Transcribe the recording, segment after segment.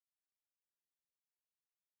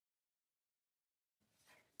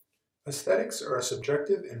Aesthetics are a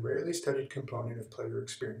subjective and rarely studied component of player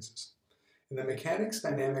experiences. In the Mechanics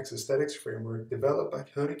Dynamics Aesthetics framework developed by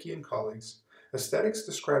Koenig and colleagues, aesthetics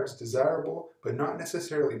describes desirable but not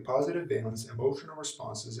necessarily positive valence emotional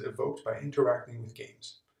responses evoked by interacting with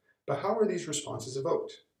games. But how are these responses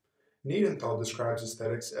evoked? Niedenthal describes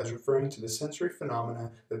aesthetics as referring to the sensory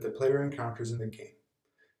phenomena that the player encounters in the game.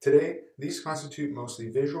 Today, these constitute mostly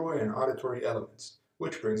visual and auditory elements,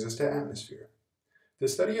 which brings us to atmosphere. The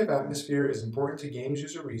study of atmosphere is important to games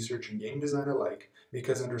user research and game design alike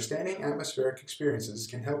because understanding atmospheric experiences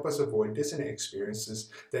can help us avoid dissonant experiences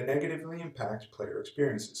that negatively impact player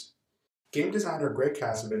experiences. Game designer Greg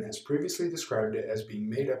Kasavin has previously described it as being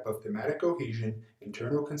made up of thematic cohesion,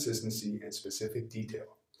 internal consistency, and specific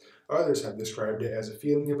detail. Others have described it as a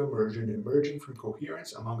feeling of immersion emerging from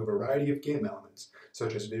coherence among a variety of game elements,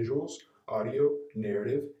 such as visuals, audio,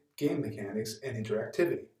 narrative, game mechanics, and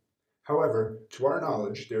interactivity. However, to our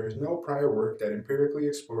knowledge, there is no prior work that empirically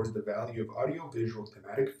explores the value of audiovisual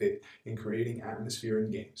thematic fit in creating atmosphere in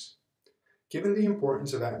games. Given the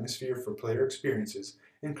importance of atmosphere for player experiences,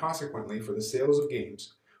 and consequently for the sales of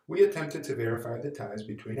games, we attempted to verify the ties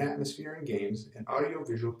between atmosphere in games and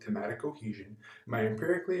audiovisual thematic cohesion by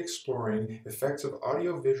empirically exploring effects of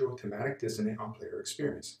audiovisual thematic dissonance on player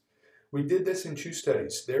experience. We did this in two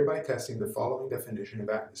studies, thereby testing the following definition of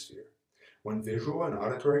atmosphere: when visual and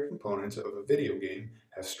auditory components of a video game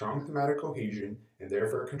have strong thematic cohesion and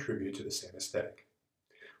therefore contribute to the same aesthetic.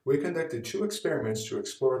 We conducted two experiments to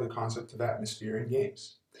explore the concept of atmosphere in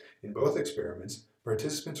games. In both experiments,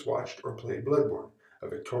 participants watched or played Bloodborne, a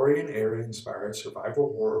Victorian-era-inspired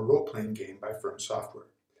survival horror role-playing game by From Software.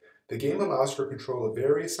 The game allows for control of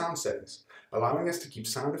various sound settings, allowing us to keep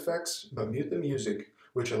sound effects but mute the music,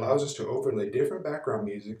 which allows us to overlay different background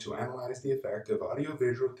music to analyze the effect of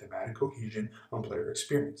audiovisual thematic cohesion on player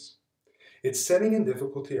experience. Its setting and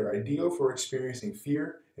difficulty are ideal for experiencing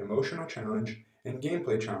fear, emotional challenge, and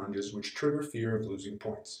gameplay challenges which trigger fear of losing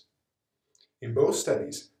points. In both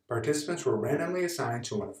studies, participants were randomly assigned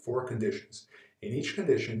to one of four conditions. In each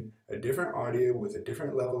condition, a different audio with a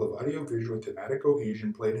different level of audiovisual thematic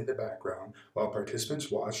cohesion played in the background while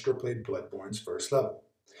participants watched or played Bloodborne's first level.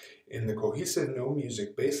 In the cohesive no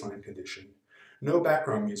music baseline condition, no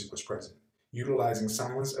background music was present, utilizing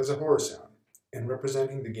silence as a horror sound and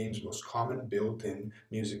representing the game's most common built-in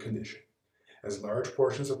music condition, as large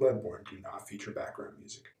portions of Bloodborne do not feature background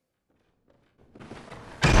music.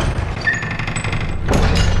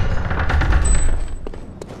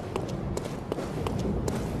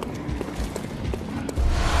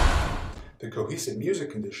 The cohesive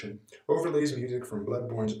music condition overlays music from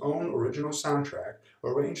Bloodborne's own original soundtrack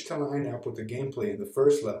arranged to line up with the gameplay in the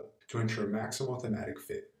first level to ensure maximal thematic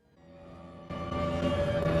fit.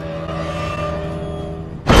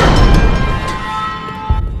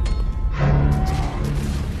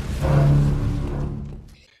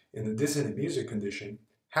 In the dissonant music condition,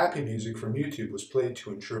 happy music from YouTube was played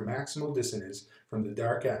to ensure maximal dissonance from the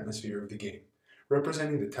dark atmosphere of the game,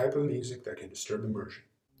 representing the type of music that can disturb immersion.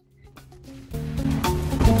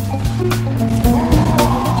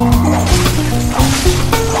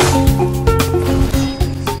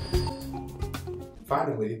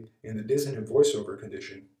 Finally, in the dissonant voiceover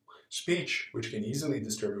condition, speech, which can easily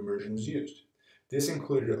disturb immersion, was used. This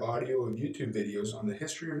included audio of YouTube videos on the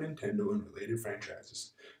history of Nintendo and related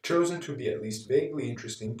franchises, chosen to be at least vaguely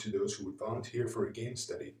interesting to those who would volunteer for a game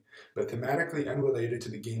study, but thematically unrelated to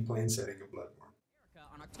the gameplay and setting of Bloodborne.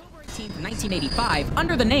 On October 18, 1985,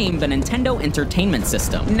 under the name the Nintendo Entertainment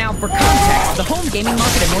System. Now, for context, the home gaming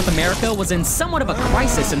market in North America was in somewhat of a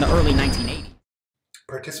crisis in the early 1980s.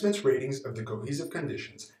 Participants' ratings of the cohesive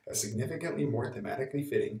conditions as significantly more thematically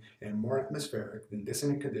fitting and more atmospheric than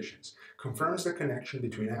dissonant conditions confirms the connection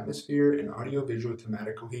between atmosphere and audiovisual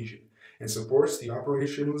thematic cohesion and supports the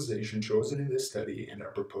operationalization chosen in this study and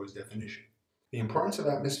our proposed definition. The importance of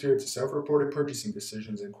atmosphere to self-reported purchasing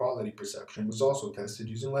decisions and quality perception was also tested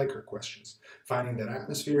using Likert questions, finding that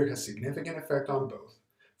atmosphere has significant effect on both,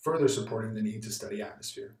 further supporting the need to study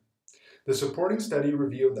atmosphere. The supporting study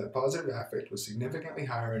revealed that positive affect was significantly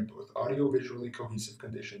higher in both audio-visually cohesive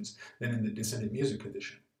conditions than in the dissonant music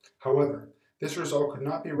condition. However, this result could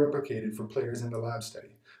not be replicated for players in the lab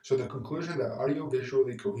study, so the conclusion that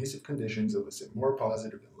audio-visually cohesive conditions elicit more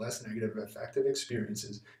positive and less negative affective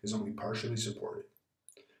experiences is only partially supported.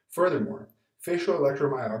 Furthermore, facial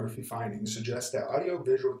electromyography findings suggest that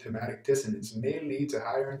audio-visual thematic dissonance may lead to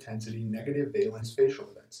higher intensity negative valence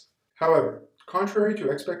facial events. However, contrary to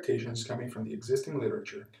expectations coming from the existing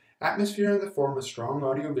literature, Atmosphere in the form of strong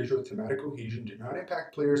audiovisual thematic cohesion do not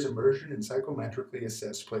impact players' immersion and psychometrically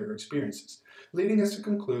assess player experiences, leading us to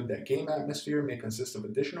conclude that game atmosphere may consist of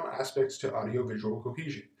additional aspects to audiovisual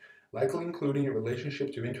cohesion, likely including a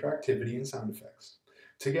relationship to interactivity and sound effects.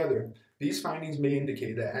 Together, these findings may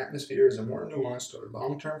indicate that atmosphere is a more nuanced or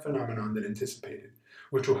long-term phenomenon than anticipated,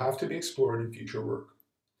 which will have to be explored in future work.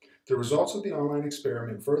 The results of the online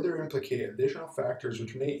experiment further implicate additional factors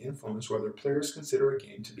which may influence whether players consider a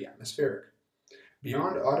game to be atmospheric.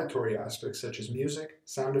 Beyond auditory aspects such as music,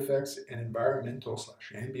 sound effects, and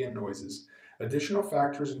environmental/ambient noises, additional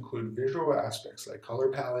factors include visual aspects like color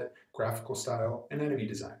palette, graphical style, and enemy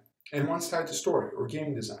design, and ones tied to story or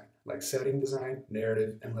game design, like setting design,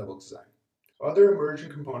 narrative, and level design. Other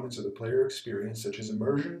emerging components of the player experience, such as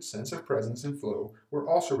immersion, sense of presence, and flow, were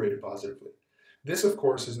also rated positively. This, of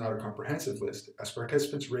course, is not a comprehensive list, as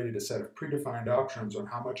participants rated a set of predefined options on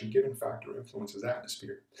how much a given factor influences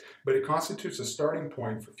atmosphere, but it constitutes a starting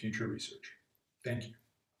point for future research. Thank you.